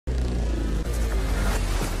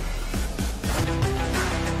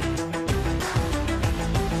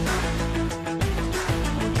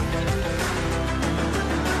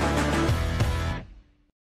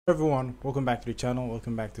Everyone, welcome back to the channel.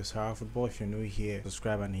 Welcome back to Sahara Football. If you're new here,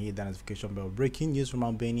 subscribe and hit that notification bell. Breaking news from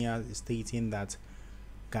Albania is stating that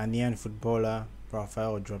Ghanaian footballer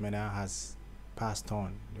Raphael Dwamena has passed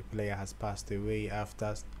on. The player has passed away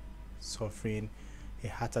after suffering a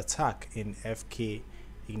heart attack in FK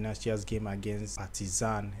Ignatia's game against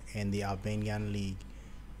Partizan in the Albanian league.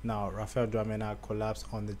 Now, Raphael Dwamena collapsed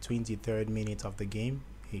on the 23rd minute of the game.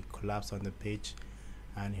 He collapsed on the pitch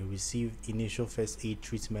and he received initial first aid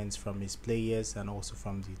treatments from his players and also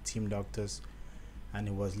from the team doctors, and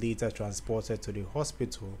he was later transported to the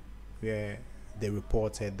hospital where they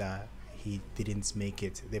reported that he didn't make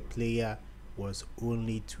it. The player was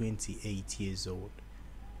only 28 years old.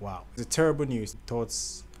 Wow, it's a terrible news.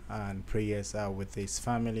 Thoughts and prayers are with his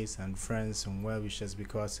families and friends and well-wishers,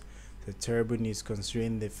 because the terrible news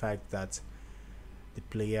considering the fact that the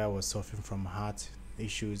player was suffering from heart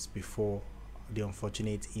issues before the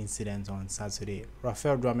unfortunate incident on Saturday.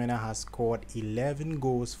 Raphael Dwamena has scored 11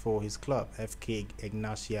 goals for his club FK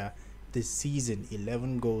Ignatia this season.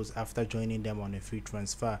 11 goals after joining them on a free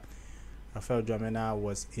transfer. Raphael Dwamena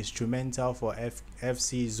was instrumental for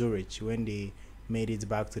FC Zurich when they made it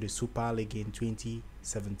back to the Super League in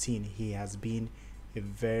 2017. He has been a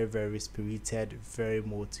very spirited, very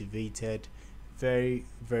motivated, very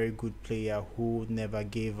good player who never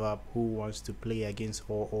gave up, who wants to play against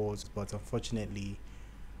all odds. But unfortunately,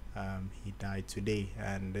 he died today,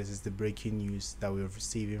 and this is the breaking news that we're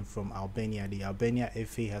receiving from Albania. The Albania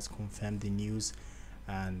FA has confirmed the news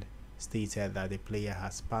and stated that the player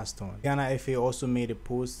has passed on. Ghana FA also made a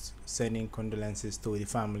post sending condolences to the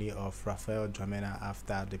family of Raphael Dwamena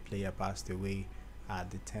after the player passed away at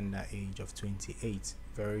the tender age of 28.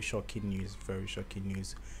 Very shocking news, very shocking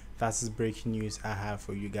news. That's the breaking news I have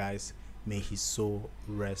for you guys. May his soul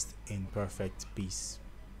rest in perfect peace.